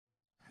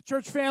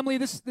Church family,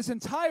 this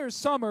entire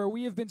summer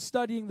we have been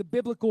studying the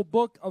biblical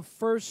book of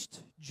 1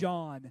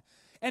 John.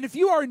 And if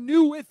you are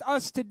new with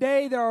us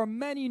today, there are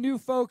many new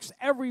folks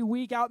every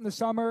week out in the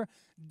summer.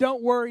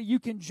 Don't worry, you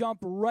can jump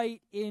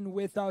right in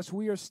with us.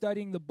 We are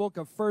studying the book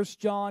of 1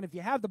 John. If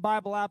you have the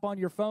Bible app on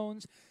your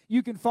phones,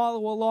 you can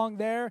follow along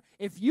there.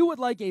 If you would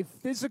like a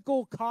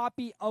physical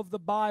copy of the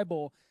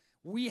Bible,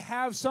 we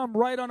have some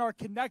right on our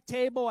Connect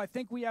table. I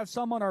think we have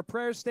some on our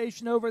prayer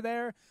station over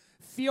there.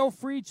 Feel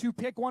free to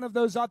pick one of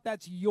those up.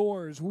 That's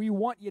yours. We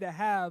want you to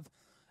have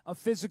a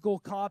physical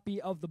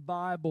copy of the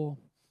Bible.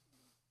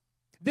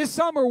 This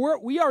summer,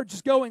 we are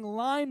just going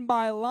line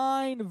by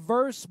line,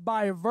 verse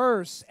by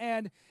verse.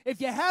 And if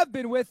you have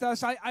been with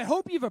us, I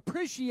hope you've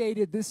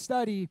appreciated this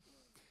study.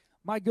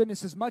 My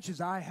goodness, as much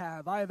as I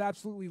have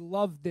absolutely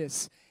loved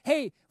this.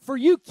 Hey, for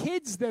you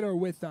kids that are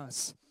with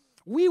us,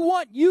 we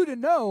want you to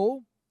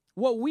know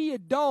what we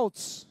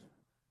adults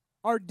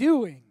are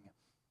doing.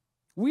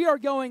 We are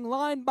going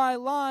line by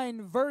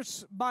line,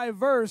 verse by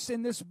verse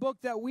in this book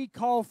that we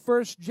call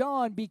 1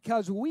 John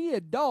because we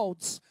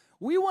adults,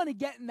 we want to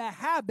get in the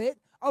habit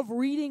of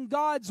reading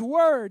God's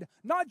Word,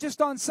 not just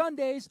on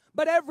Sundays,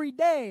 but every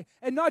day.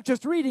 And not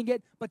just reading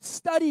it, but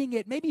studying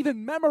it, maybe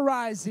even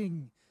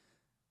memorizing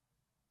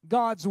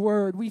God's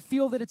Word. We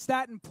feel that it's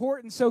that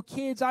important. So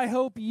kids, I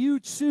hope you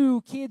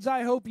too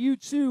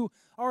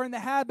are in the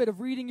habit of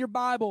reading your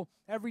Bible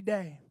every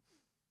day,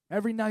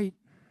 every night.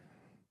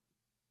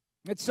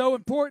 It's so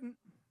important.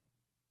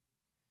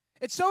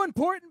 It's so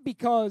important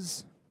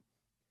because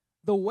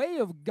the way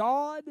of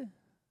God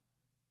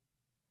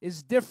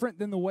is different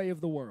than the way of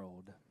the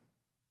world.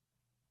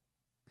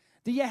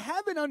 Do you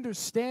have an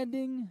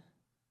understanding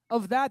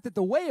of that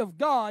the way of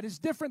God is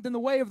different than the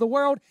way of the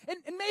world? And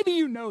maybe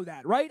you know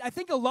that, right? I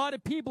think a lot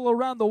of people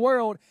around the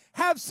world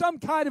have some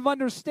kind of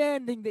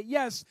understanding that,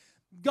 yes,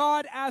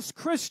 God asks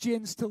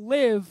Christians to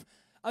live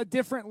a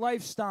different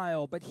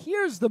lifestyle. But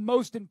here's the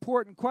most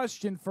important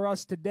question for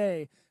us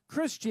today.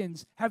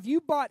 Christians, have you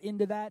bought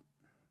into that?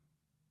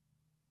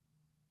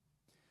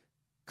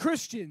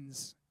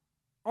 Christians,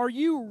 are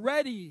you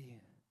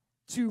ready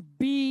to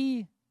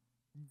be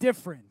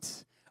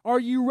different? Are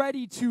you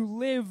ready to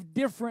live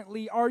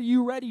differently? Are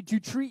you ready to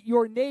treat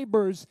your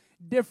neighbors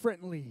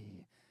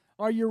differently?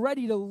 Are you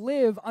ready to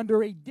live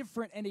under a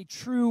different and a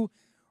true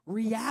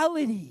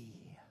reality?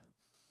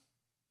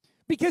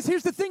 Because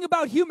here's the thing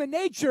about human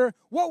nature,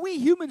 what we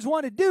humans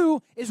want to do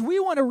is we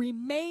want to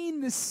remain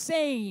the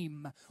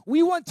same.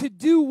 We want to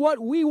do what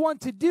we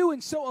want to do.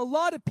 And so a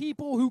lot of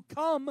people who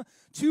come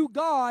to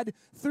God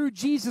through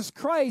Jesus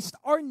Christ,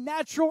 our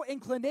natural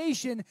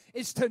inclination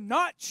is to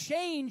not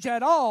change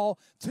at all,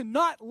 to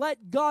not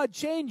let God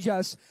change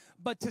us,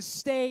 but to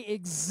stay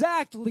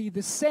exactly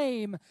the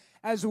same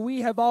as we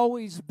have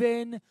always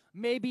been,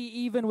 maybe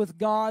even with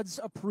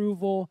God's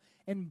approval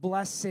and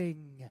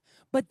blessing.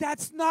 But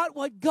that's not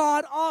what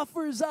God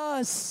offers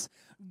us.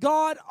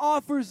 God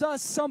offers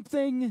us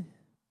something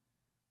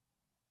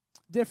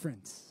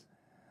different.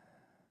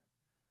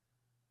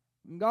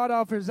 God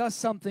offers us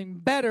something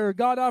better.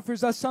 God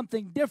offers us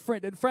something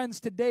different. And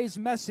friends, today's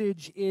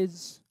message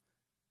is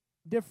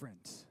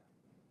different.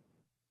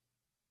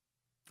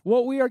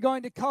 What we are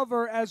going to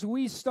cover as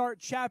we start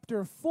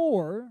chapter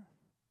 4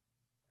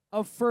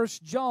 of 1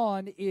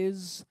 John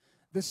is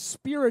the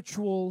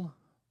spiritual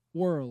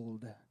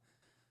world.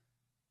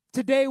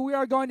 Today we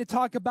are going to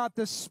talk about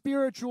the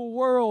spiritual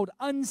world,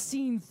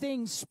 unseen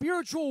things,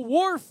 spiritual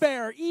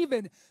warfare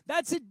even.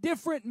 That's a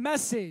different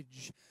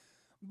message.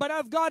 But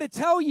I've got to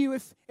tell you,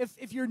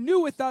 if you're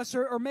new with us,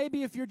 or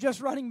maybe if you're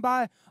just running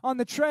by on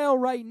the trail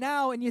right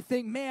now and you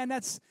think, man,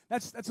 that's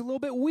a little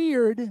bit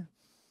weird.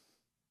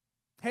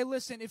 Hey,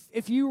 listen,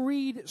 if you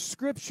read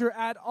Scripture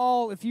at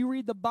all, if you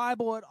read the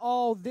Bible at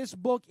all, this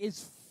book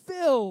is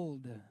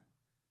filled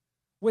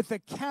with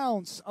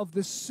accounts of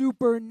the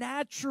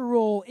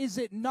supernatural. Is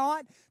it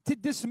not? To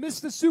dismiss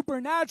the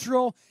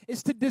supernatural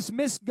is to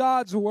dismiss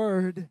God's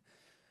Word.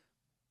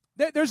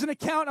 There's an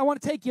account, I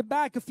want to take you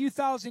back a few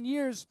thousand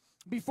years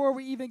before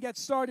we even get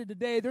started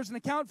today. There's an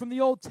account from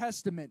the Old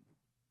Testament.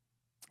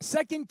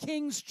 2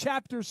 Kings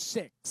chapter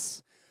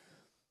 6.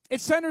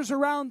 It centers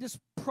around this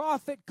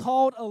prophet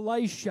called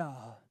Elisha.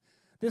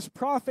 This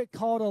prophet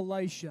called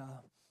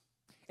Elisha.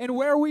 And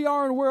where we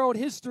are in world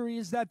history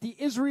is that the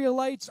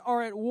Israelites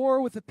are at war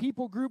with a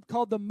people group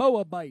called the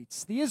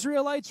Moabites. The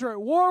Israelites are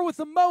at war with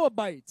the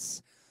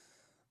Moabites.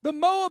 The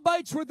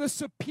Moabites were the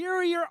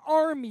superior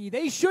army.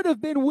 They should have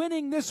been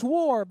winning this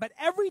war, but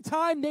every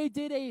time they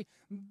did a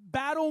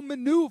battle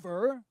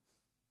maneuver,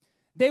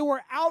 they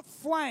were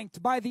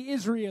outflanked by the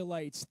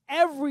Israelites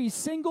every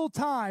single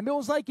time. It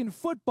was like in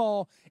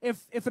football,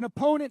 if an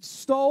opponent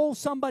stole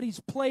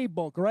somebody's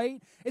playbook,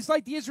 right? It's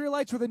like the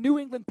Israelites were the New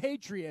England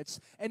Patriots,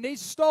 and they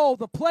stole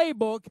the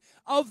playbook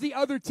of the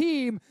other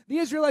team. The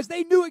Israelites,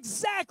 they knew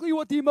exactly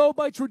what the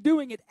Moabites were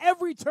doing at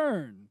every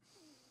turn.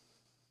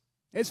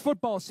 It's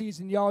football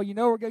season, y'all. You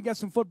know we're going to get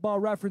some football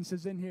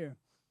references in here.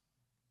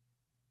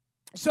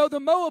 So the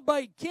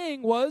Moabite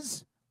king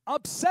was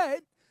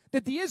upset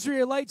that the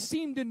Israelites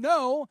seemed to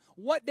know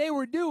what they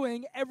were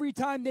doing every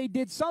time they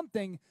did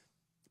something.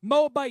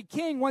 Moabite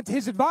king went to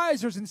his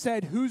advisors and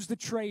said, "Who's the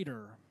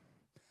traitor?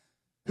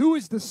 Who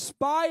is the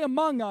spy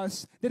among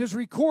us that is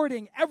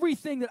recording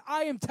everything that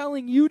I am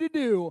telling you to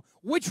do?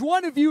 Which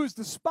one of you is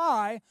the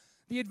spy?"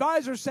 The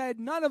advisor said,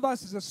 "None of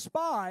us is a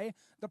spy.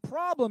 The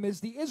problem is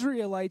the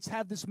Israelites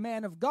have this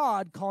man of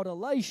God called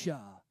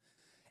Elisha.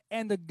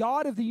 And the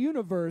God of the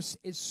universe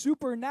is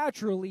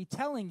supernaturally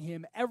telling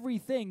him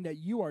everything that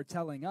you are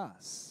telling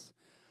us."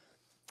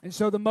 And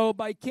so the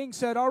Moabite king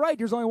said, "All right,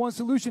 there's only one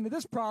solution to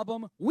this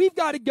problem. We've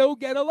got to go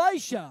get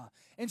Elisha."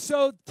 And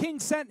so the king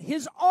sent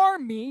his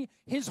army,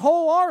 his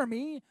whole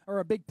army, or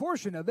a big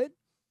portion of it,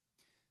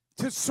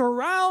 to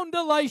surround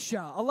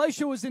Elisha.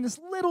 Elisha was in this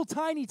little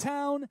tiny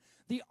town.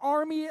 The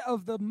army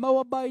of the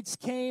Moabites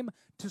came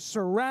to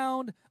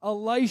surround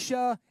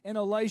Elisha and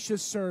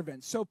Elisha's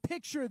servants. So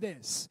picture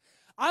this.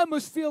 I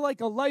almost feel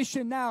like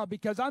Elisha now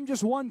because I'm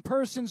just one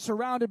person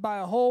surrounded by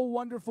a whole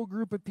wonderful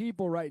group of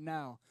people right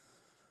now.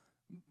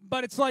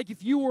 But it's like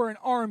if you were an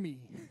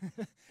army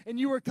and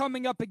you were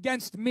coming up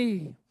against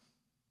me.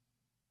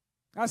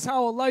 That's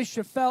how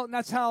Elisha felt, and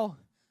that's how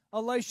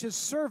Elisha's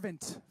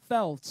servant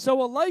felt.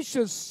 So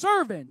Elisha's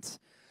servant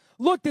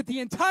looked at the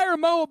entire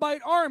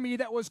Moabite army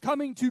that was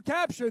coming to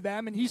capture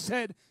them, and he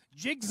said,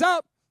 "Jig's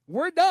up,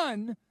 we're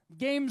done,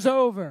 game's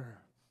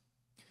over."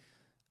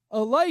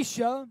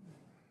 Elisha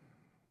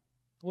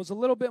was a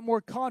little bit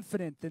more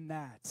confident than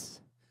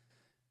that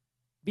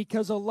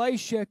because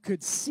Elisha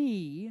could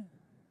see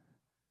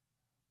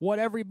what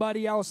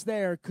everybody else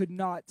there could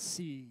not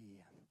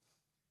see.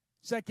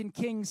 2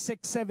 Kings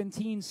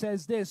 6:17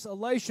 says this,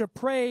 Elisha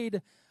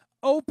prayed,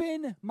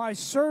 "Open my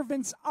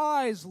servant's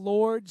eyes,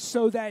 Lord,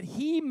 so that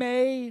he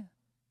may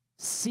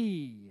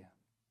see."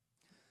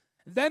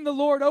 Then the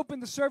Lord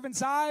opened the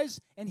servant's eyes,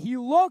 and he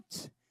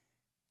looked,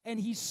 and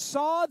he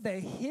saw the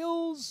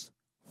hills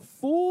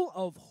full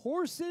of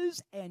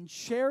horses and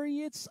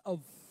chariots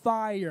of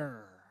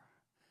fire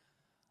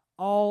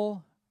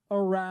all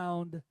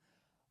around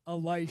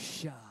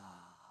Elisha.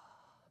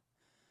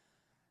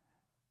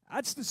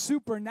 That's the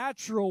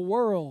supernatural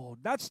world.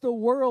 That's the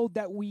world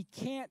that we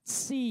can't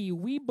see.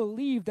 We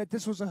believe that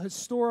this was a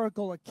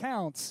historical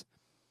account,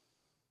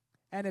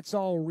 and it's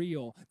all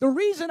real. The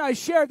reason I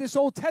share this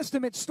Old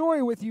Testament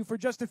story with you for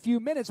just a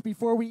few minutes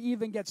before we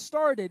even get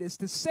started is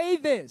to say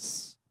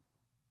this.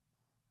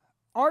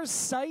 Our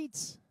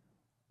sight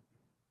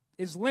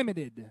is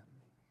limited.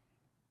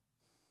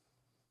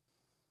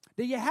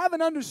 Do you have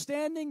an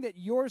understanding that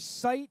your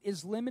sight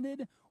is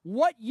limited?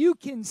 What you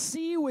can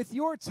see with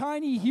your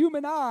tiny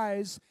human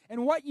eyes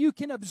and what you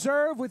can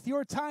observe with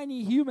your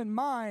tiny human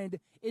mind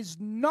is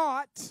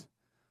not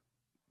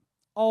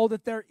all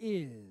that there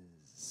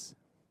is.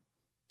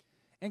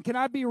 And can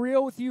I be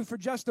real with you for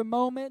just a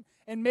moment?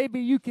 And maybe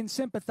you can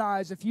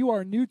sympathize if you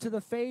are new to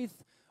the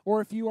faith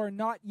or if you are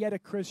not yet a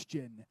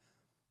Christian.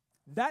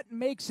 That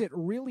makes it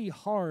really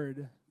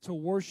hard to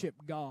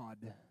worship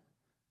God,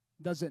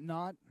 does it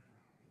not?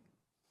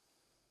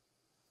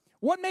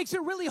 What makes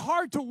it really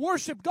hard to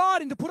worship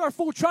God and to put our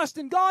full trust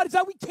in God is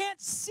that we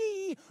can't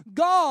see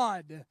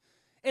God,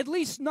 at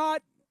least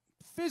not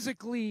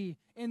physically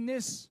in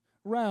this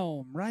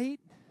realm, right?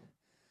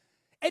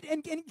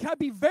 And can I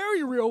be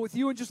very real with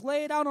you and just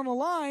lay it out on a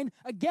line?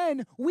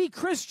 Again, we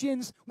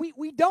Christians,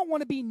 we don't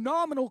want to be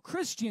nominal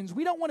Christians.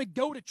 We don't want to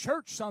go to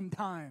church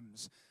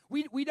sometimes.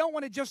 We don't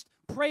want to just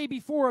pray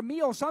before a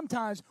meal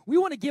sometimes. We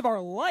want to give our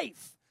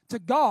life to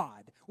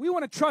God. We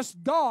want to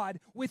trust God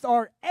with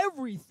our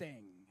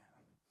everything.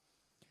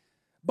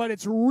 But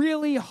it's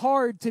really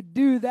hard to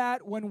do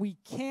that when we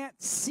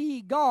can't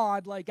see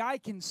God like I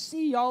can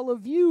see all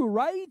of you,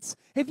 right?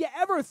 Have you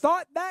ever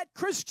thought that,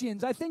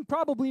 Christians? I think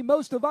probably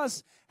most of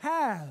us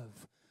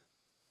have.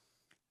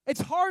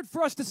 It's hard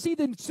for us to see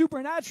the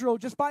supernatural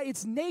just by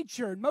its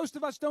nature. Most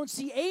of us don't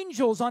see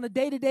angels on a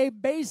day-to-day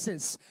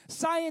basis.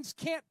 Science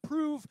can't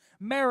prove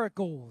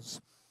miracles.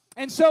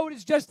 And so it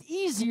is just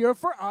easier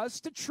for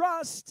us to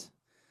trust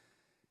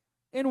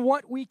in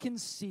what we can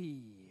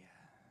see.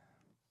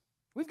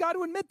 We've got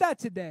to admit that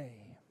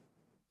today.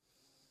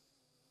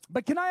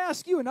 But can I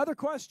ask you another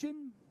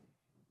question?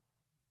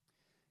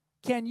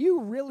 Can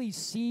you really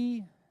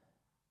see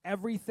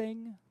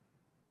everything?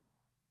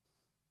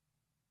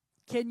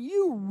 Can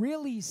you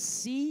really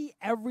see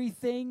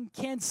everything?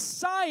 Can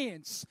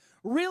science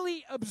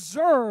really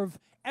observe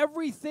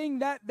everything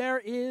that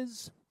there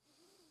is?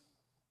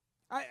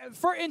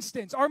 For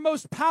instance, our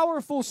most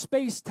powerful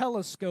space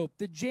telescope,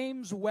 the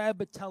James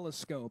Webb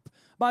Telescope.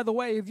 By the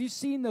way, have you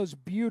seen those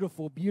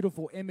beautiful,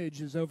 beautiful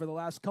images over the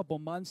last couple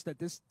months that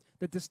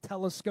this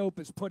telescope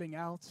is putting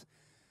out?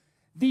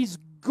 These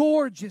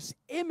gorgeous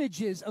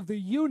images of the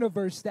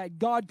universe that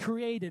God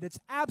created. It's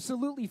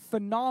absolutely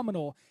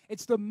phenomenal.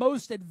 It's the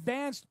most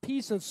advanced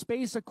piece of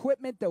space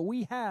equipment that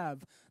we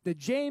have, the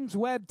James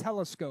Webb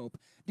Telescope.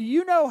 Do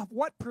you know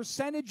what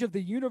percentage of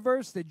the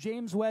universe the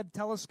James Webb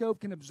Telescope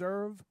can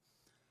observe?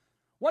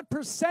 What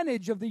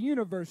percentage of the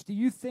universe do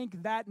you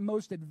think that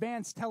most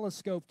advanced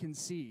telescope can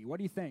see? What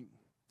do you think?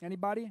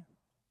 Anybody?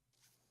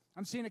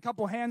 I'm seeing a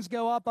couple hands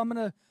go up. I'm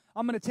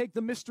gonna take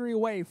the mystery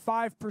away.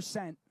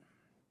 5%.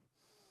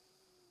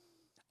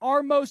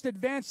 Our most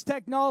advanced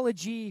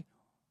technology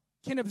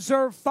can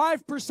observe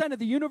 5% of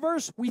the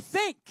universe. We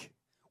think.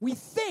 We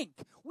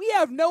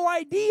have no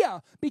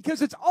idea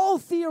because it's all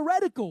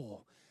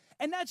theoretical.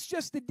 And that's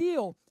just the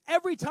deal.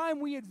 Every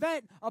time we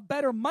invent a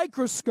better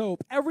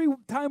microscope, every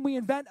time we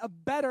invent a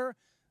better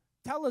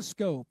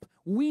telescope,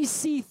 we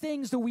see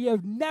things that we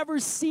have never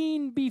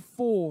seen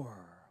before.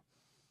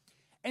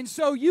 And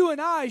so you and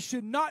I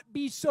should not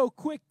be so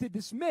quick to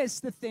dismiss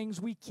the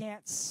things we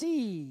can't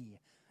see.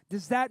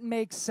 Does that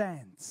make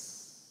sense?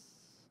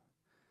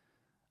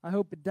 I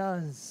hope it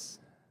does.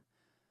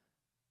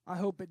 I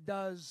hope it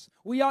does.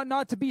 We ought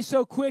not to be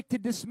so quick to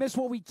dismiss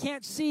what we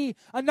can't see.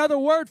 Another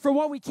word for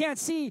what we can't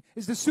see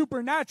is the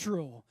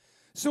supernatural.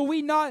 So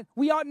we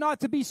ought not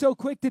to be so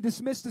quick to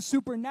dismiss the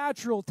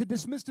supernatural. To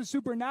dismiss the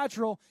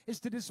supernatural is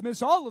to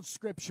dismiss all of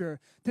Scripture.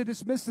 To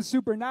dismiss the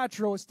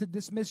supernatural is to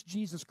dismiss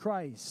Jesus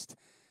Christ.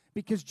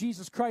 Because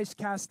Jesus Christ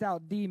cast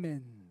out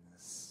demons.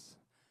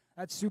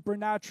 That's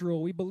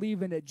supernatural. We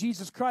believe in it.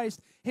 Jesus Christ,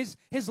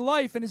 his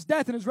life and his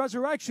death and his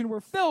resurrection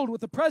were filled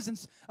with the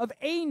presence of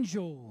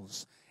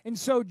angels. And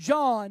so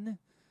John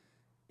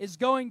is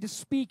going to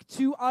speak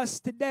to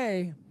us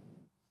today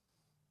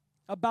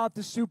about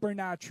the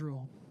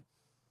supernatural.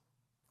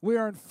 We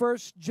are in 1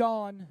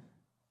 John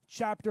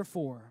chapter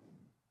 4.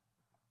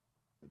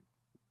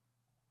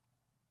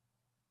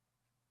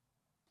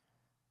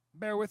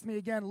 Bear with me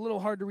again, a little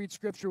hard to read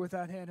Scripture with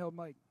that handheld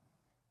mic.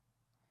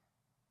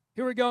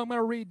 Here we go, I'm going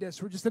to read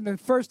this. We're just in the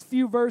first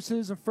few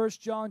verses of 1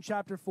 John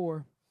chapter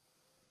 4.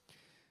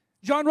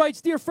 John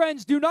writes, "Dear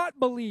friends, do not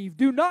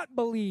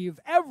believe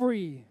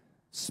every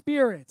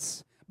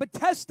spirits, but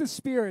test the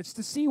spirits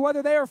to see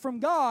whether they are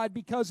from God,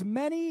 because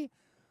many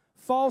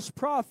false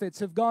prophets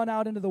have gone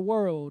out into the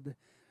world.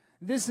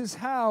 This is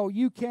how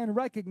you can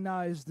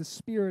recognize the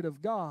Spirit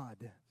of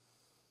God.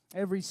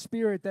 Every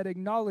spirit that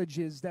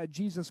acknowledges that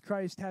Jesus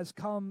Christ has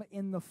come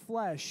in the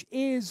flesh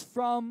is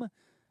from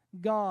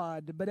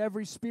God, but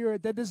every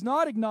spirit that does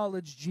not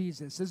acknowledge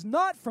Jesus is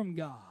not from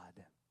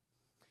God.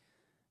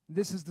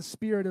 This is the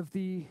spirit of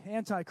the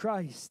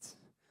Antichrist,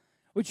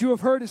 which you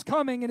have heard is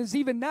coming and is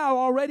even now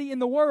already in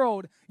the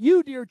world.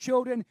 You, dear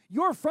children,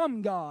 you're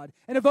from God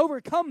and have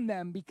overcome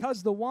them,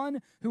 because the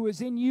one who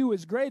is in you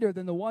is greater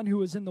than the one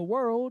who is in the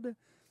world.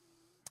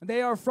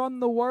 They are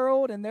from the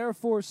world and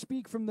therefore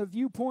speak from the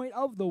viewpoint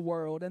of the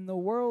world, and the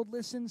world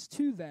listens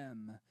to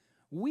them.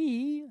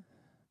 We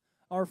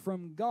are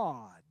from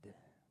God.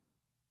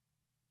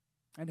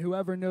 And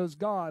whoever knows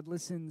God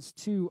listens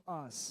to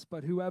us,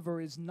 but whoever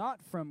is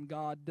not from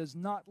God does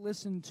not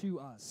listen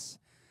to us.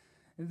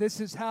 This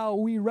is how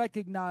we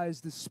recognize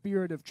the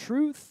spirit of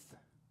truth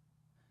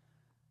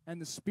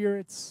and the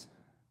spirits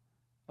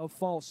of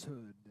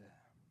falsehood."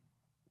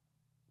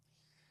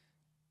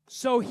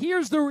 So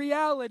here's the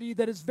reality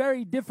that is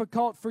very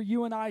difficult for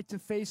you and I to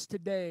face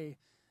today.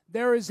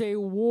 There is a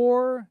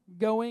war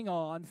going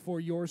on for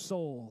your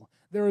soul.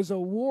 There is a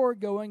war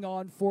going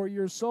on for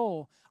your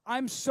soul.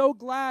 I'm so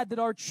glad that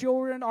our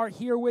children are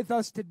here with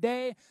us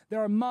today.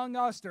 They're among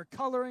us. They're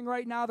coloring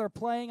right now. They're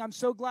playing. I'm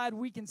so glad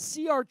we can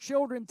see our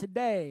children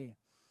today,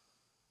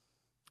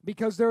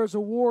 because there is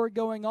a war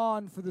going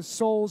on for the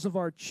souls of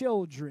our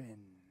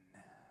children.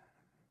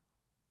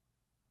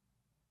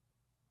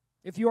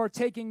 If you are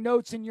taking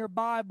notes in your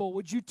Bible,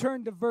 would you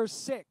turn to verse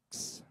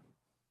 6?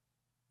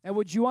 And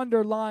would you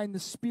underline the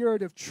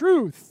spirit of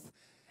truth?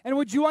 And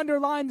would you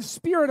underline the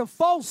spirit of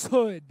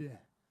falsehood?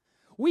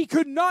 We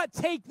could not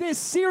take this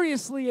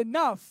seriously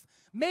enough.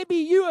 Maybe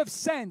you have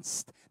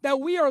sensed that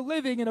we are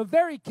living in a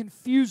very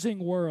confusing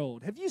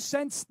world. Have you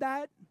sensed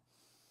that?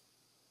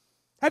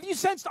 Have you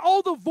sensed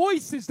all the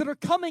voices that are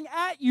coming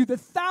at you, the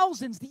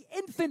thousands, the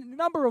infinite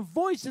number of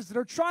voices that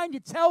are trying to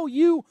tell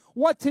you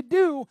what to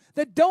do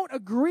that don't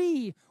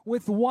agree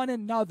with one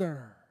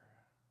another?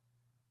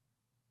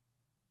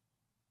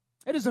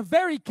 It is a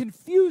very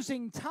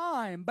confusing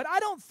time, but I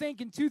don't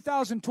think in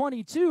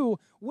 2022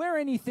 we're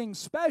anything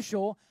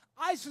special.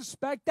 I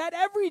suspect that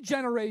every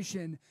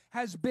generation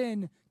has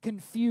been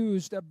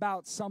confused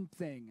about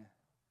something.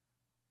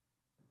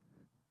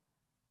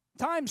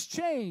 Times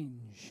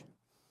change.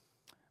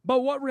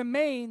 But what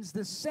remains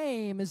the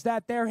same is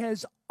that there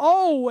has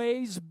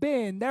always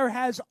been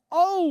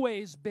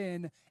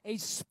a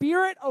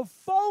spirit of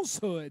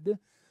falsehood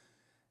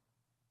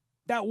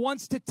that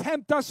wants to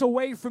tempt us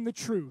away from the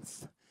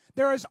truth.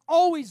 There has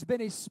always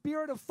been a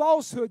spirit of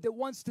falsehood that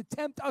wants to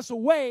tempt us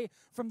away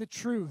from the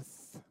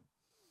truth.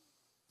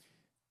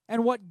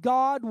 And what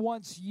God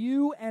wants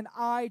you and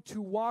I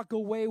to walk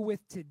away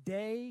with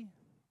today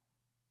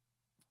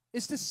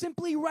is to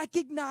simply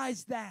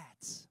recognize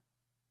that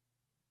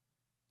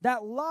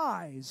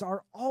lies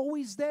are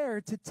always there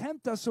to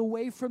tempt us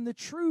away from the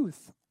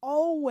truth.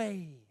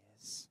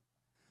 Always.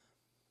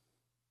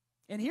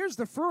 And here's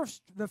the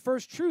first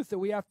truth that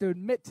we have to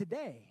admit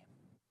today.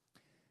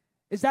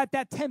 Is that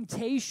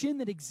temptation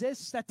that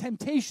exists, that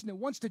temptation that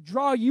wants to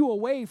draw you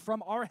away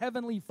from our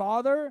Heavenly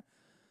Father,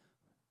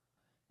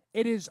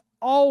 it is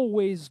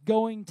always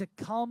going to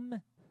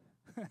come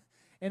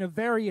in a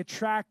very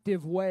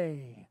attractive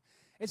way.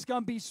 It's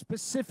going to be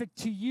specific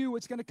to you.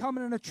 It's going to come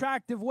in an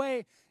attractive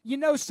way. You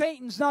know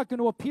Satan's not going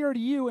to appear to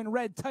you in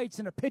red tights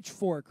and a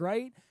pitchfork,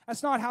 right?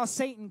 That's not how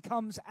Satan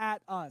comes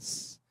at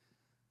us.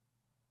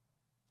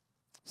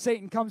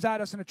 Satan comes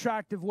at us in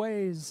attractive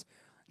ways.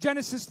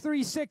 Genesis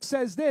 3:6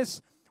 says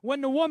this,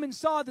 when the woman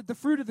saw that the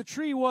fruit of the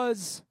tree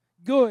was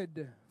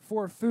good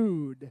for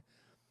food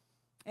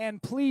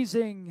and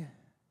pleasing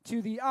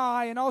to the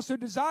eye and also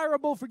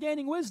desirable for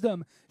gaining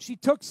wisdom, she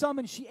took some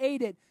and she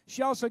ate it.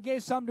 She also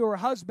gave some to her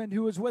husband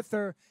who was with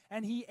her,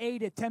 and he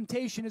ate it.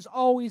 Temptation is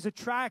always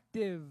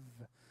attractive.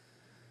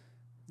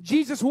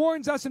 Jesus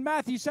warns us in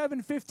Matthew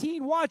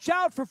 7:15, watch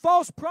out for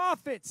false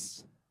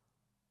prophets.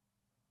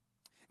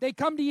 They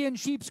come to you in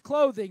sheep's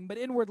clothing, but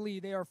inwardly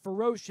they are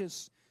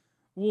ferocious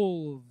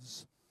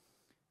wolves.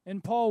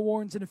 And Paul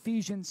warns in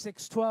Ephesians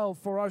 6:12,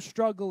 for our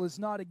struggle is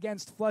not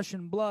against flesh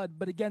and blood,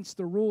 but against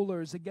the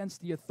rulers,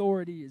 against the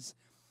authorities,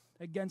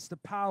 against the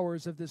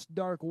powers of this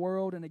dark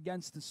world, and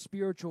against the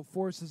spiritual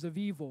forces of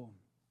evil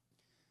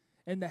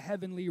in the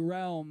heavenly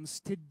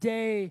realms.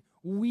 Today,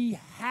 we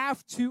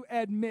have to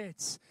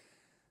admit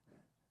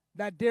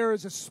that there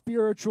is a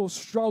spiritual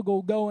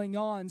struggle going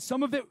on.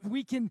 Some of it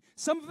we can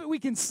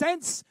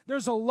sense.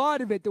 There's a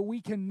lot of it that we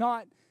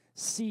cannot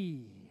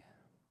see.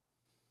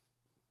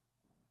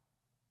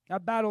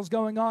 That battle's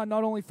going on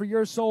not only for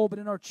your soul, but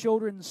in our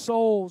children's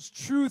souls.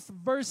 Truth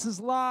versus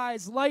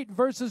lies, light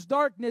versus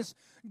darkness,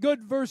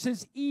 good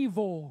versus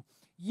evil.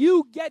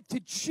 You get to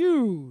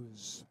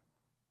choose.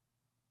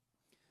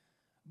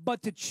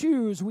 But to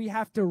choose, we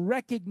have to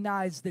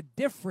recognize the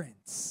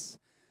difference.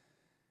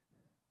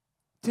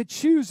 To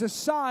choose a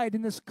side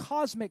in this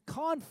cosmic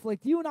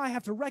conflict, you and I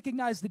have to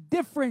recognize the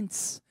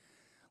difference.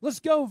 Let's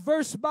go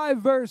verse by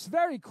verse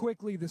very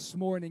quickly this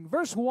morning.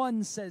 Verse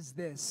 1 says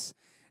this,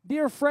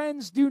 dear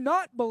friends, do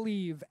not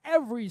believe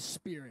every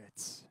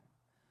spirit,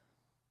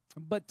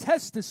 but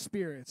test the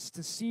spirits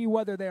to see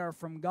whether they are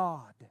from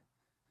God,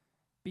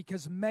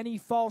 because many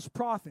false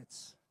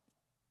prophets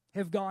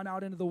have gone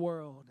out into the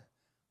world.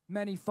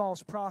 Many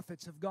false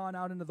prophets have gone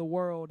out into the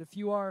world. If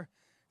you are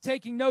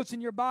taking notes in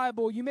your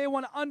Bible, you may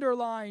want to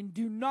underline,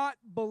 do not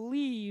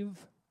believe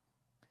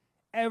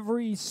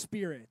every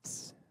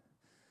spirit.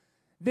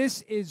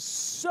 This is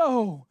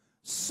so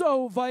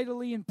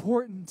vitally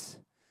important.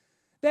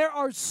 There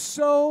are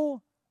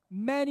so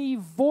many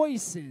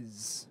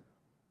voices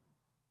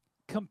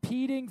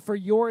competing for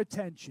your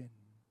attention.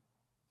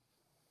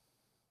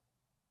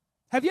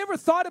 Have you ever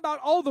thought about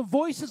all the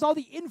voices, all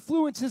the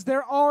influences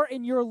there are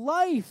in your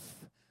life?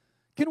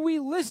 Can we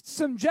list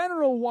some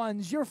general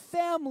ones? Your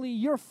family,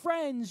 your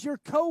friends, your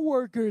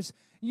coworkers,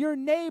 your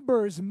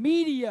neighbors,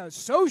 media,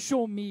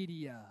 social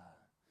media,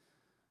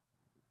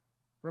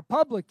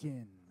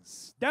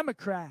 Republicans,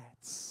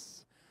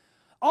 Democrats.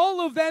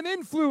 All of them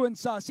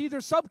influence us, either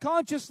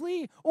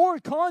subconsciously or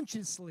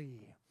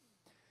consciously.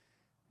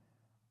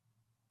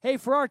 Hey,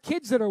 for our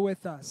kids that are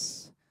with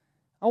us,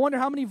 I wonder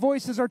how many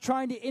voices are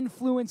trying to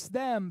influence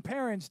them.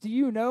 Parents, do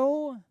you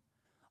know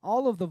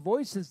all of the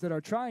voices that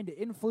are trying to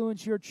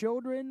influence your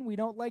children? We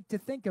don't like to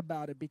think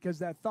about it because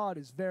that thought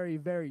is very,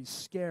 very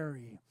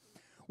scary.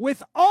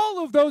 With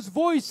all of those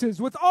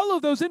voices, with all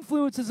of those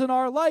influences in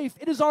our life,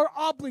 it is our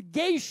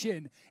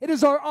obligation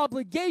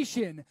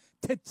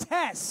to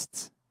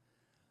test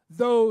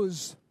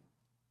those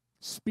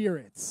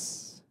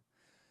spirits.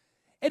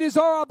 It is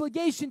our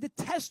obligation to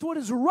test what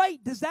is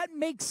right. Does that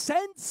make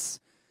sense?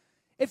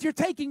 If you're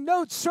taking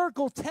notes,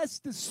 circle,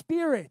 test the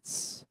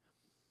spirits.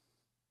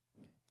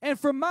 And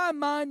for my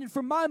mind and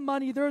for my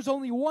money, there's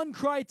only one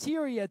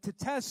criteria to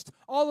test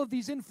all of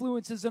these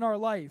influences in our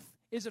life.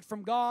 Is it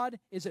from God?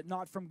 Is it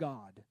not from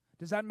God?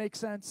 Does that make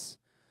sense?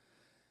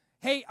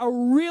 Hey, a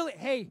really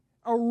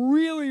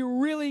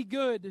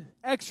good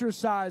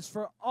exercise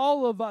for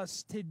all of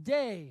us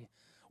today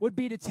would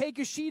be to take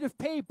a sheet of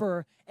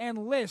paper and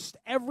list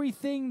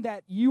everything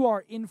that you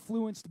are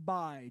influenced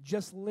by.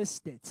 Just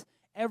list it.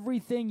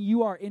 Everything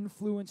you are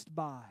influenced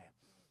by.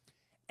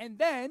 And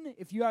then,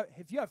 if you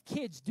have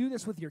kids, do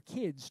this with your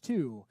kids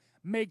too.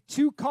 Make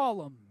 2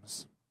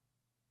 columns.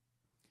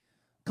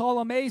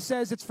 Column A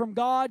says it's from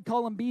God.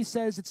 Column B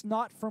says it's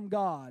not from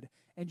God.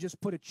 And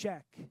just put a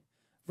check.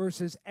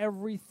 Versus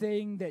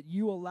everything that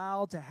you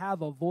allow to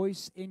have a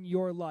voice in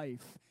your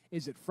life.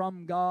 Is it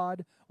from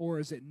God or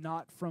is it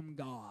not from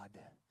God?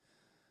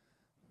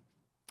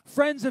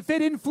 Friends, if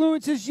it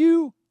influences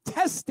you,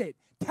 test it.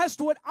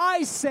 Test what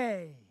I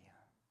say.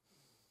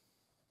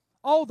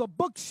 All the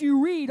books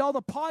you read, all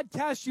the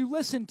podcasts you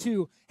listen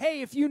to.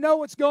 Hey, if you know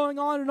what's going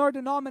on in our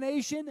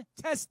denomination,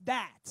 test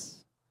that.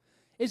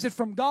 Is it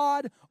from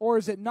God or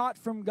is it not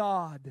from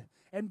God?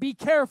 And be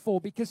careful,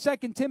 because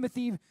 2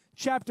 Timothy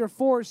chapter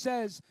 4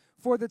 says,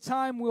 for the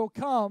time will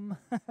come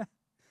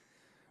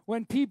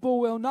when people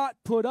will not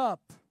put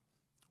up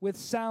with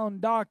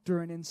sound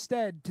doctrine.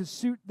 Instead, to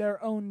suit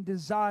their own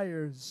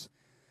desires,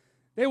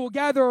 They will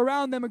gather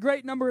around them a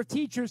great number of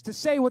teachers to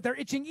say what their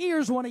itching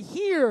ears want to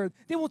hear.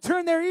 They will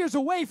turn their ears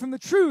away from the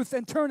truth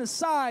and turn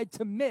aside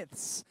to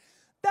myths.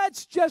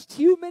 That's just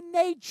human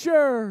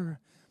nature.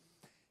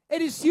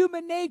 It is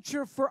human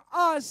nature for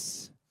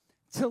us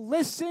to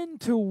listen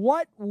to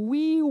what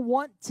we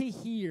want to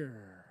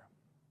hear.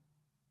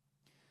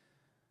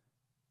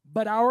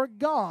 But our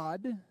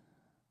God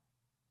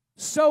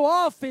so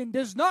often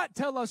does not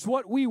tell us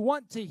what we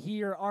want to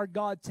hear. Our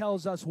God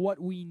tells us what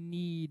we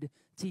need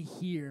to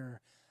hear.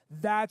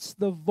 That's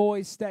the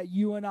voice that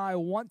you and I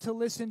want to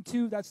listen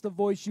to. That's the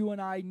voice you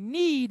and I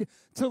need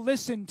to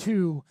listen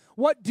to.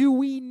 What do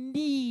we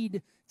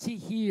need to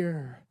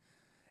hear?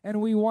 And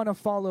we want to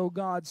follow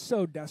God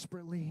so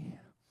desperately.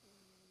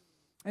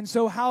 And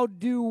so how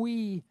do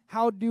we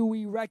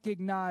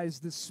recognize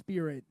the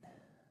Spirit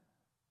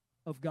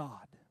of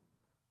God?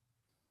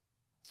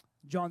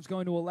 John's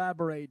going to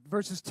elaborate.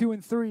 Verses 2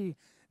 and 3.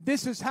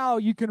 This is how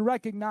you can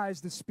recognize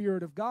the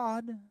Spirit of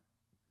God.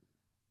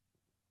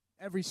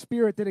 Every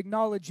spirit that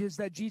acknowledges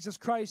that Jesus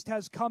Christ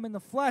has come in the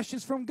flesh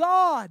is from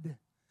God.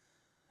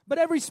 But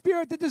every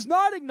spirit that does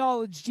not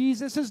acknowledge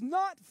Jesus is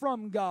not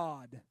from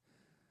God.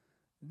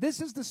 This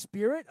is the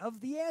spirit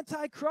of the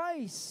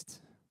Antichrist,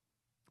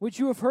 which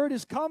you have heard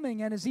is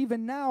coming and is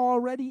even now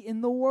already in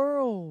the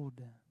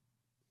world.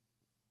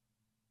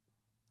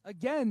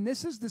 Again,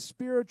 this is the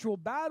spiritual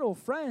battle,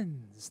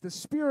 friends. The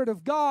Spirit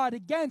of God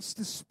against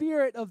the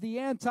spirit of the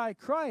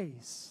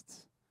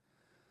Antichrist.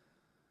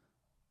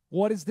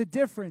 What is the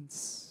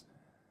difference?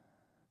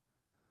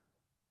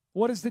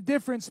 What is the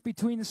difference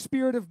between the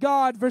Spirit of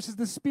God versus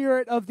the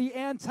spirit of the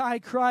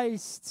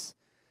Antichrist?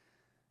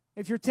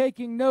 If you're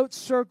taking notes,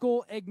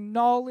 circle,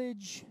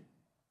 acknowledge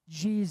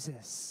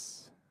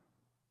Jesus.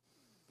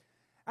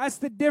 That's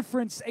the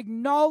difference.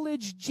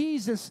 Acknowledge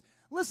Jesus.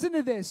 Listen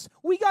to this.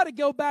 We got to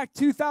go back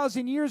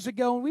 2,000 years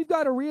ago, and we've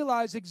got to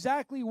realize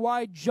exactly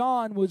why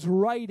John was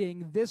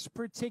writing this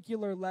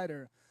particular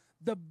letter.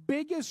 The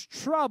biggest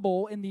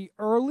trouble in the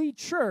early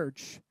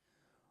church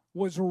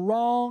was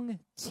wrong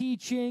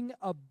teaching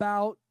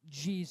about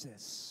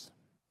Jesus.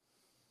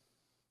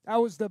 That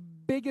was the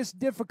biggest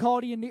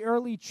difficulty in the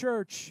early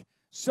church.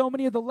 So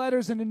many of the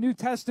letters in the New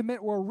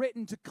Testament were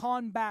written to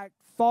combat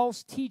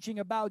false teaching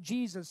about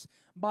Jesus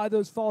by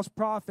those false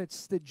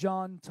prophets that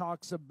John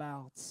talks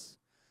about.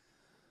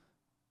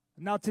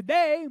 Now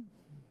today,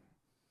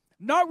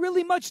 not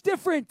really much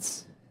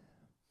different.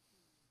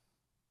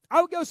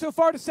 I would go so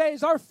far to say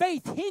is our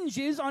faith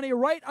hinges on a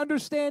right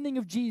understanding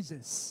of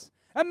Jesus.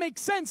 That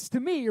makes sense to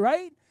me,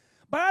 right?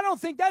 But I don't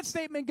think that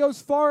statement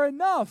goes far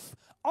enough.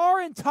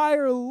 Our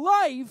entire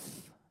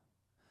life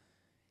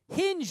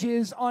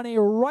hinges on a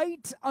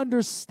right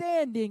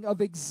understanding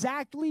of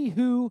exactly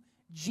who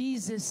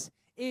Jesus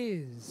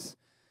is.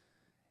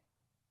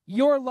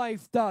 Your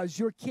life does.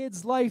 Your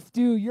kids' life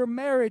do. Your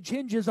marriage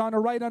hinges on a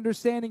right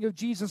understanding of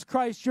Jesus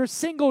Christ. Your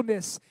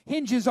singleness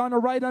hinges on a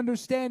right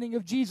understanding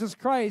of Jesus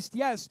Christ.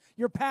 Yes,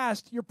 your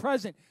past, your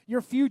present,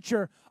 your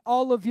future,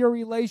 all of your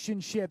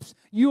relationships.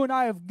 You and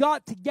I have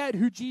got to get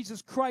who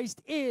Jesus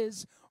Christ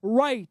is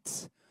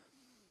right.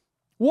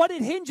 What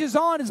it hinges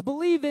on is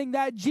believing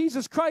that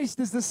Jesus Christ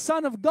is the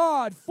Son of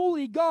God,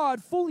 fully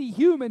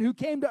human, who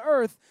came to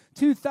earth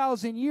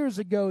 2,000 years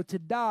ago to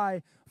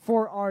die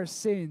for our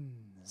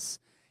sins.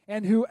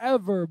 And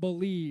whoever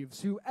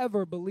believes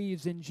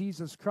in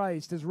Jesus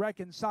Christ is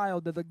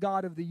reconciled to the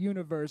God of the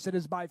universe. It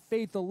is by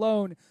faith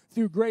alone,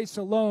 through grace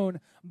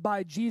alone,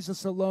 by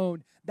Jesus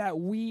alone, that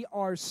we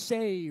are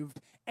saved.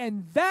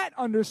 And that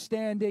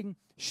understanding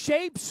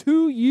shapes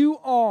who you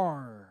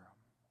are.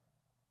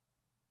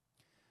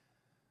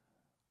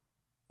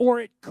 Or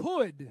it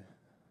could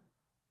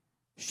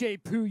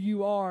shape who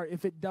you are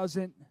if it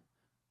doesn't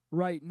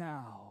right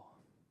now.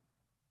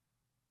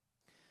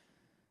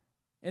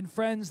 And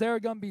friends, there are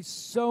going to be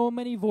so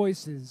many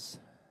voices.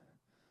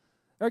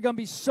 There are going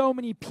to be so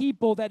many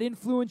people that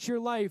influence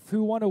your life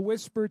who want to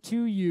whisper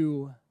to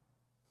you,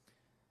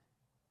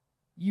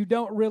 you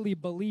don't really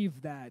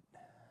believe that,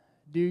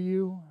 do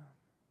you?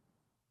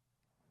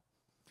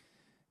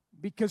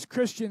 Because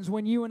Christians,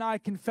 when you and I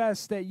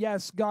confess that,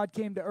 yes, God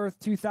came to earth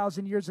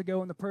 2,000 years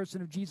ago in the person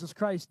of Jesus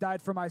Christ,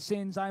 died for my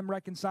sins, I am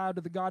reconciled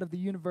to the God of the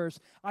universe.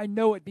 I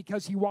know it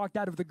because he walked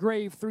out of the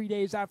grave 3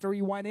 days after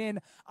he went in.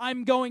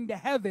 I'm going to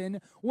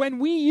heaven. When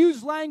we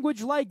use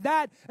language like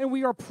that and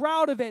we are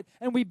proud of it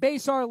and we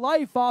base our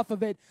life off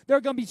of it, there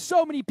are going to be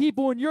so many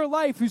people in your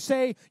life who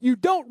say, you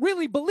don't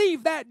really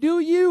believe that, do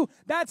you?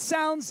 That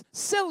sounds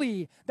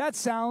silly. That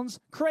sounds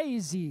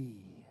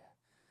crazy.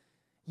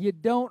 You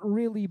don't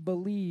really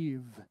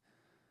believe,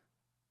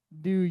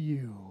 do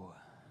you?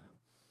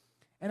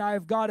 And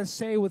I've got to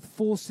say with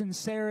full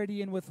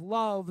sincerity and with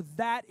love,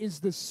 that is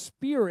the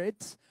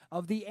spirit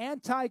of the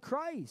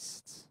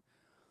Antichrist.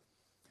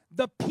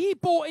 The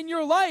people in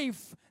your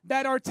life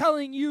that are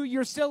telling you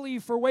you're silly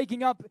for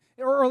waking up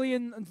early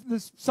in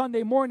this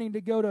Sunday morning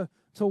to go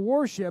to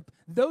worship,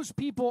 those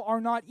people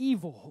are not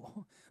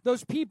evil.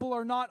 Those people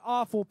are not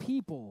awful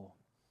people.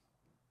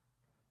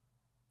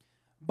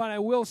 But I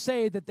will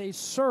say that they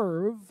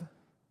serve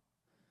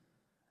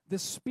the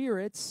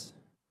spirit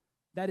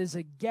that is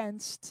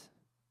against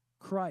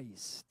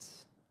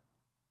Christ.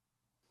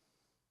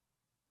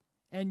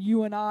 And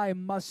you and I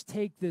must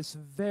take this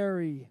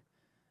very,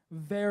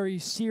 very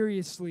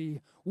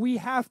seriously. We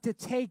have to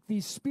take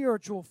these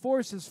spiritual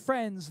forces,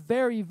 friends,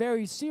 very,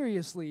 very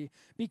seriously,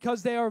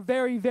 because they are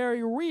very,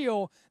 very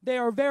real. They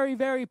are very,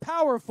 very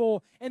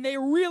powerful, and they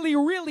really,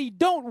 really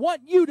don't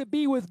want you to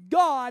be with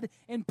God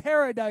in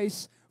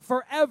paradise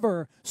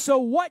forever. So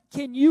what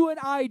can you and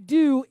I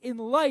do in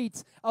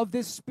light of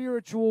this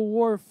spiritual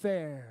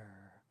warfare?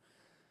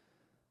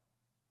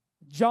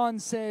 John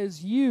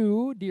says,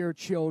 you, dear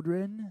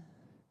children,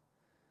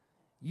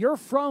 you're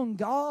from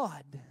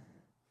God,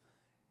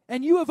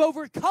 and you have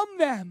overcome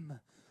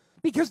them,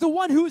 because the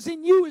one who is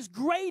in you is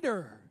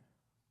greater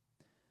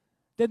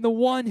than the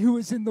one who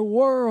is in the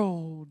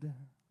world.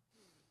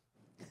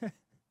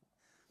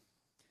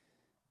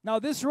 Now,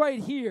 this right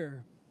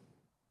here,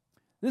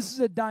 this is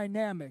a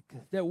dynamic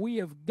that we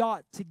have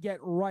got to get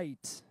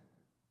right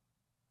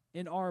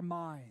in our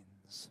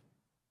minds.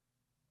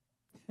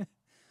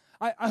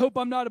 I hope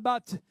I'm not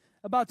about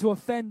to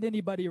offend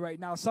anybody right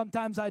now.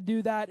 Sometimes I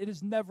do that. It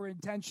is never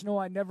intentional.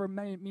 I never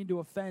mean to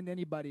offend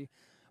anybody.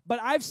 But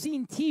I've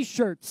seen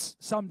T-shirts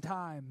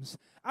sometimes.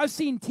 I've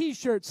seen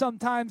T-shirts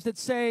sometimes that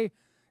say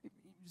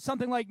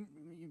something like,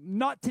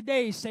 "Not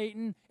today,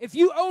 Satan." If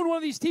you own one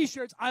of these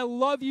T-shirts, I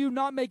love you,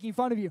 not making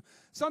fun of you.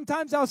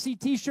 Sometimes I'll see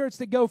T-shirts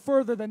that go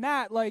further than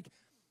that, like,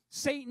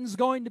 "Satan's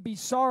going to be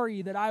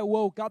sorry that I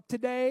woke up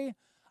today."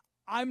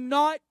 I'm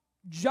not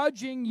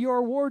judging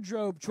your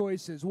wardrobe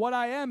choices. What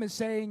I am is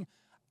saying,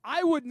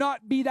 I would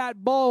not be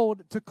that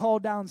bold to call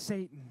down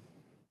Satan.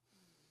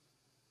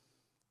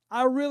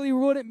 I really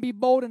wouldn't be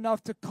bold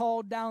enough to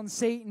call down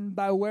Satan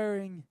by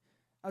wearing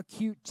a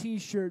cute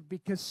T-shirt,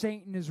 because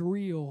Satan is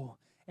real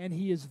and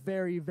he is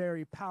very,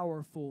 very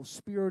powerful.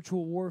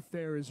 Spiritual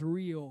warfare is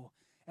real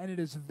and it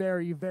is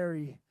very,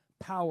 very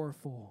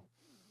powerful.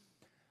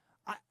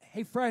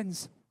 Hey,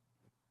 friends,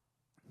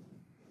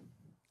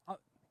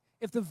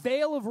 if the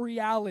veil of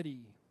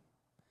reality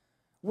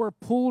were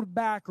pulled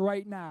back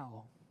right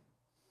now,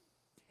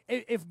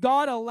 if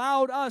God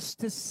allowed us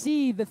to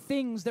see the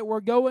things that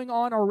were going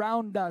on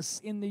around us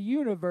in the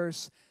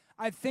universe,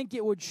 I think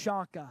it would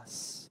shock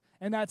us.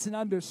 And that's an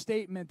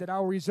understatement that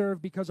I'll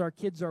reserve because our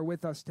kids are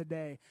with us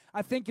today.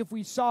 I think if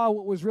we saw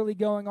what was really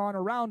going on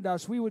around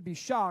us, we would be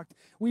shocked,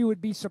 we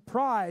would be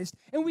surprised,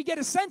 and we get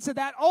a sense of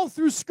that all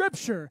through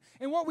Scripture.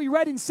 And what we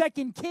read in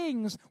 2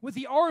 Kings with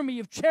the army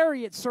of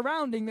chariots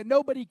surrounding that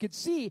nobody could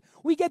see,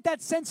 we get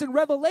that sense in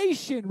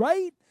Revelation,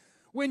 right?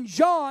 When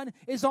John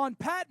is on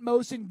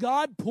Patmos and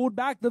God pulled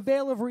back the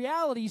veil of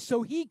reality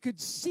so he could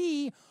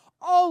see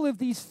all of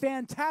these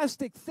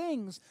fantastic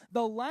things.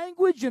 The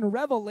language in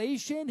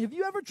Revelation, have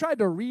you ever tried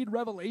to read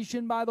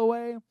Revelation, by the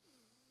way?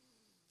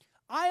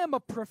 I am a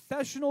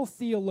professional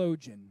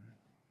theologian.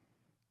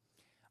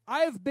 I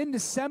have been to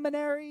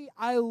seminary.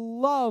 I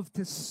love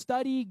to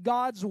study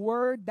God's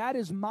Word. That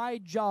is my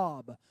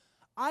job.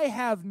 I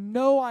have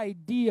no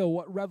idea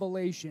what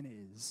Revelation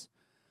is.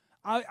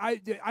 I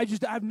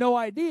just have no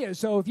idea.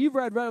 So if you've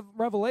read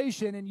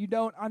Revelation and you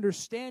don't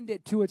understand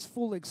it to its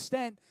full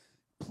extent,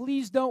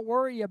 please don't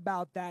worry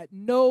about that.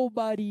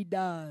 Nobody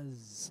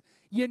does.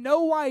 You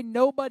know why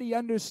nobody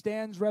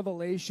understands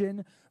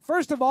Revelation?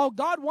 First of all,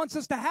 God wants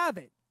us to have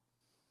it.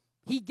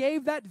 He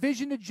gave that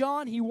vision to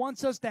John. He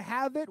wants us to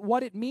have it.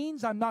 What it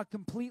means, I'm not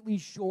completely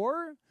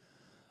sure.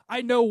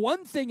 I know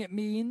one thing it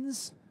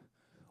means.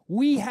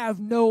 We have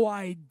no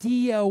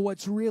idea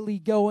what's really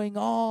going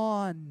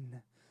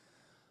on,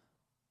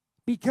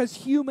 because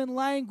human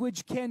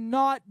language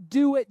cannot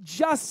do it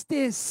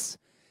justice.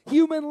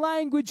 Human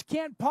language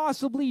can't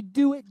possibly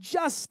do it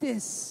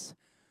justice.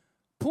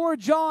 Poor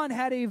John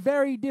had a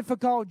very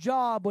difficult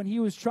job when he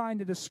was trying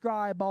to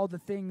describe all the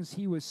things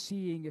he was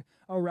seeing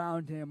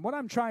around him. What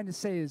I'm trying to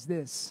say is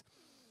this: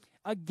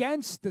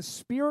 against the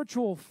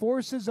spiritual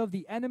forces of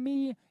the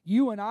enemy,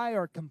 you and I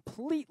are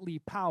completely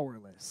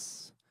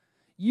powerless.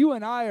 You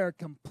and I are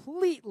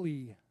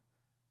completely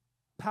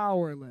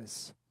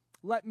powerless.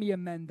 Let me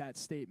amend that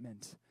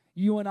statement.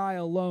 You and I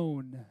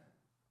alone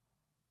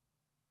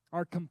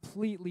are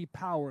completely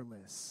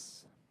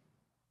powerless.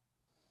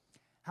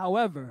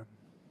 However,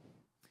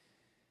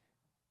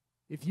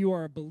 if you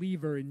are a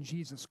believer in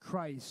Jesus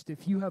Christ,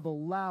 if you have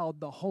allowed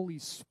the Holy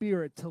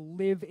Spirit to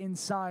live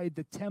inside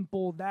the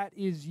temple that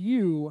is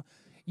you,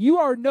 you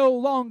are no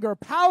longer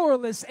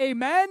powerless.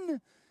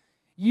 Amen?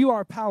 You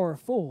are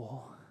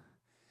powerful.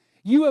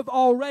 You have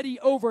already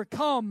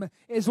overcome,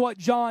 is what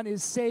John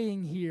is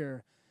saying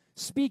here.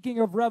 Speaking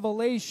of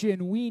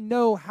Revelation, we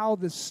know how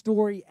the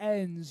story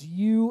ends.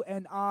 You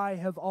and I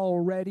have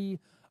already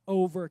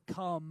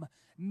overcome.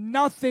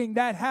 Nothing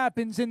that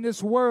happens in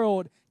this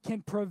world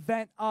can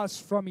prevent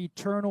us from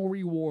eternal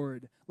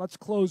reward. Let's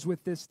close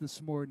with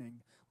this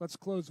morning.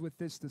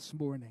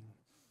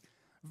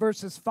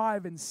 Verses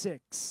 5 and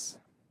 6.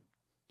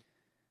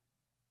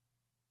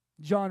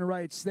 John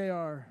writes, they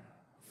are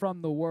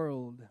from the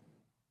world,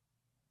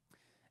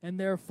 and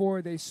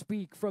therefore they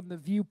speak from the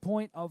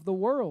viewpoint of the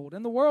world,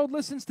 and the world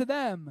listens to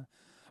them.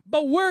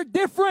 But we're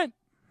different.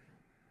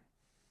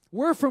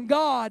 We're from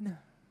God,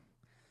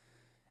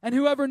 and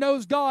whoever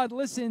knows God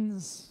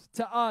listens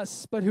to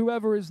us, but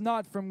whoever is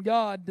not from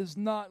God does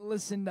not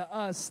listen to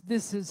us.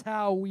 This is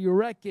how we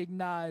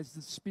recognize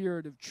the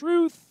spirit of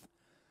truth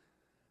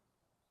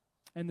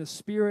and the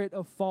spirit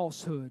of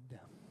falsehood.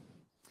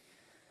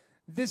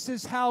 This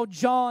is how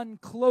John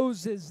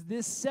closes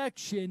this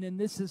section, and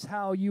this is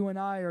how you and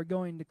I are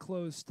going to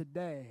close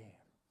today.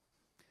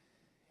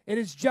 It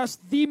is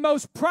just the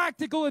most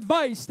practical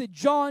advice that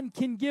John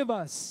can give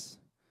us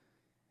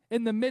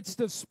in the midst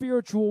of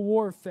spiritual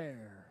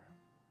warfare.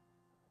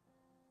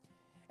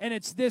 And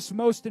it's this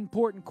most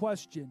important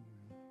question: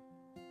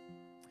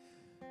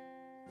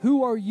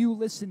 who are you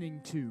listening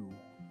to?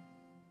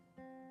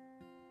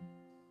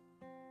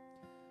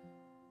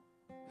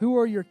 Who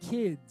are your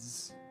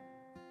kids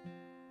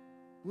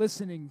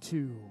listening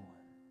to?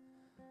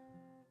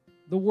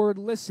 The word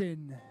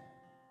listen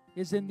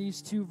is in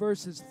these two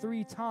verses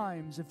 3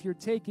 times. If you're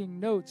taking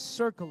notes,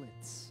 circle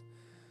it.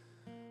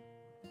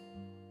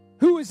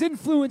 Who is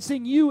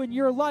influencing you in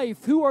your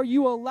life? Who are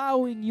you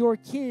allowing your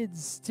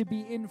kids to be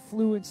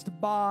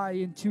influenced by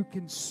and to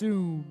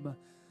consume?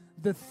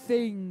 The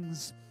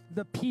things,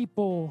 the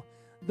people,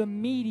 the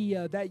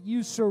media that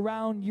you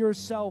surround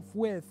yourself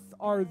with,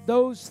 are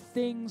those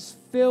things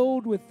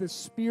filled with the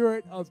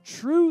spirit of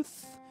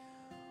truth,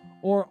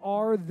 or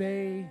are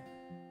they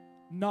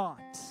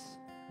not?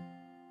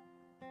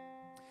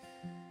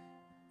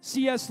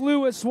 C.S.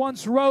 Lewis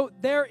once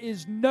wrote, "There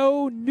is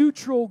no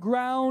neutral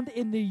ground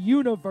in the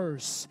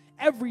universe.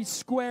 Every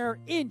square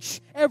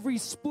inch, every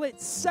split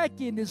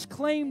second is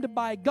claimed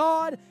by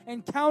God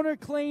and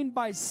counterclaimed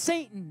by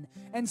Satan."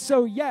 And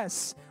so,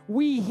 yes,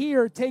 we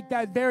here take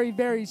that very,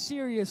 very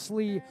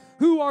seriously.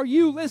 Who are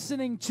you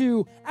listening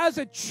to as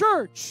a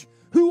church?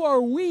 Who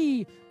are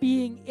we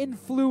being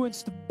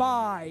influenced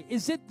by?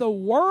 Is it the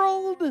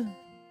world?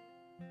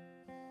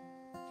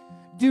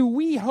 Do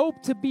we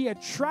hope to be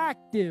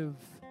attractive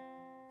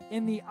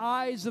in the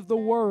eyes of the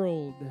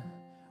world?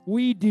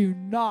 We do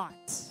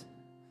not.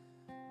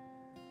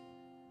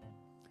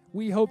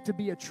 We hope to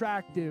be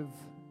attractive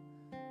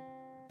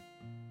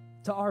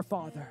to our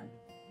Father.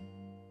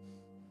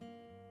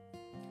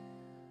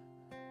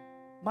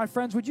 My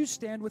friends, would you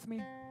stand with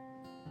me?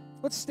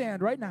 Let's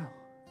stand right now.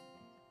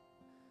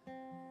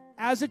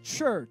 As a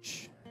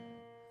church,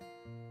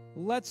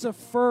 let's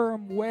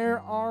affirm where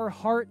our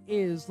heart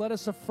is. Let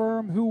us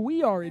affirm who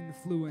we are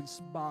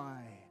influenced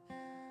by.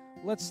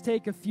 Let's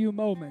take a few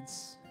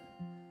moments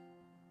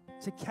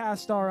to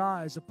cast our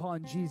eyes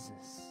upon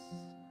Jesus.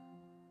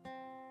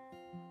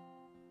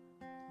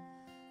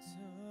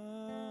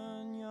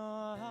 Turn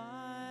your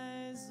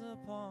eyes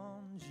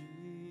upon Jesus.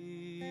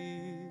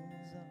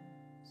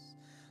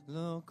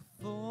 Look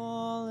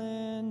full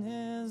in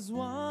his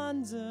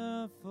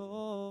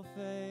wonderful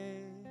face,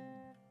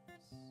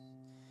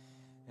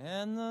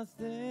 and the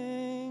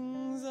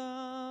things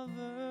of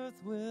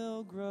earth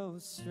will grow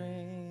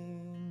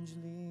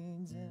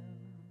strangely dim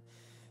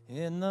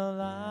in the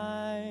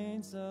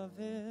light of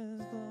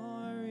his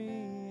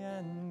glory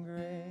and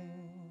grace.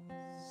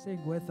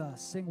 Sing with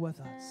us, sing with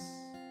us.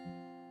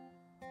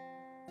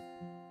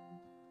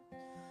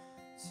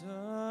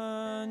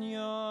 Turn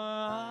your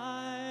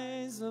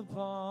eyes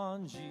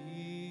upon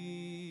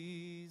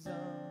Jesus.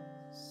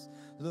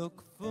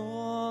 Look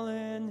full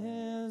in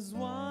his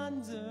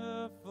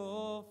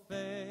wonderful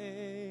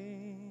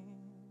face,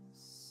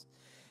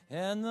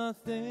 and the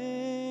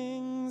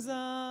things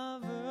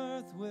of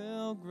earth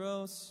will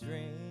grow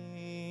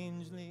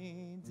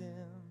strangely dim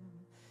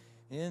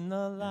in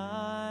the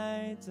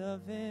light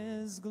of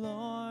his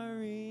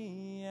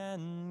glory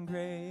and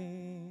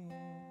grace.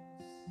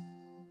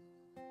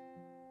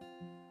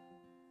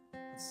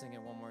 Let's sing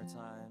it one more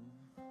time.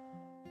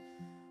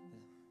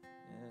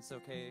 And it's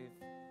okay if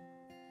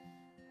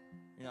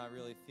you're not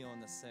really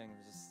feeling the sing.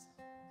 Just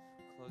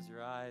close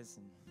your eyes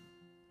and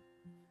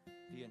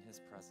be in his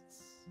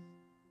presence.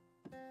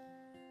 Here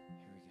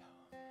we go.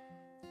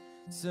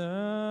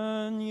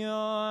 Turn your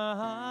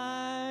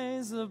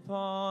eyes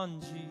upon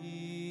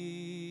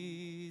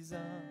Jesus.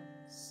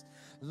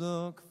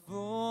 Look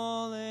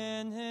full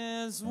in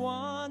his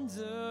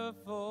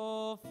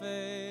wonderful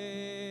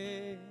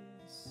face,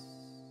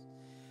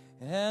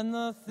 and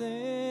the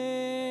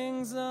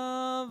things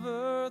of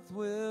earth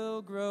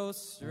will grow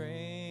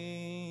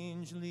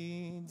strangely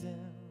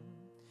dim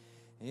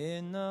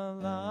in the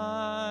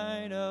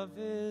light of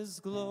his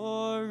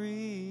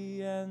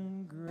glory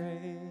and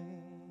grace.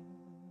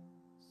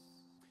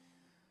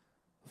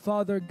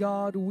 Father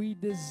God, we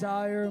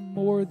desire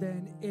more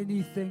than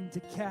anything to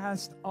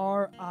cast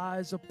our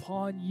eyes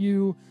upon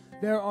you.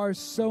 There are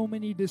so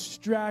many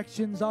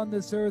distractions on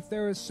this earth.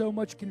 There is so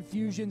much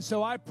confusion.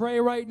 So I pray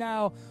right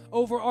now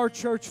over our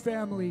church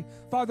family.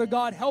 Father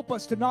God, help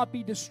us to not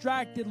be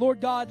distracted.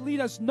 Lord God, lead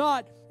us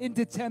not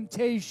into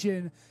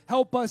temptation.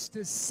 Help us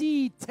to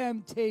see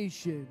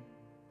temptation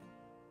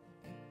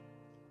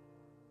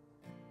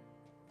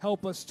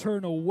Help us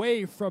turn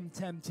away from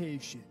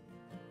temptation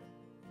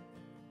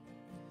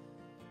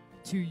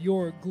to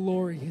your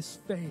glorious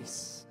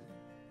face.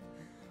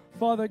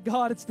 Father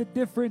God, it's the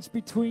difference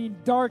between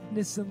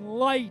darkness and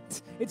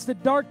light. It's the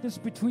darkness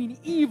between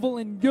evil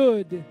and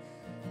good.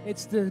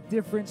 It's the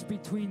difference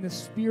between the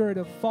spirit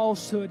of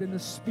falsehood and the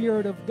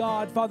spirit of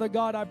God. Father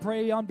God, I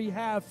pray on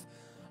behalf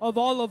of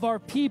all of our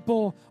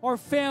people, our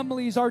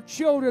families, our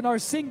children, our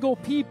single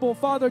people.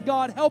 Father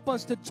God, help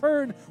us to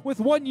turn with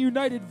one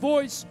united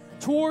voice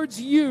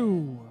towards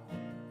you.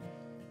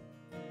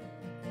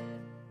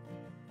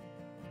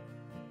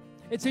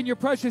 It's in your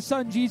precious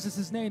Son,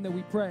 Jesus' name, that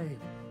we pray.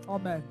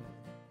 Amen.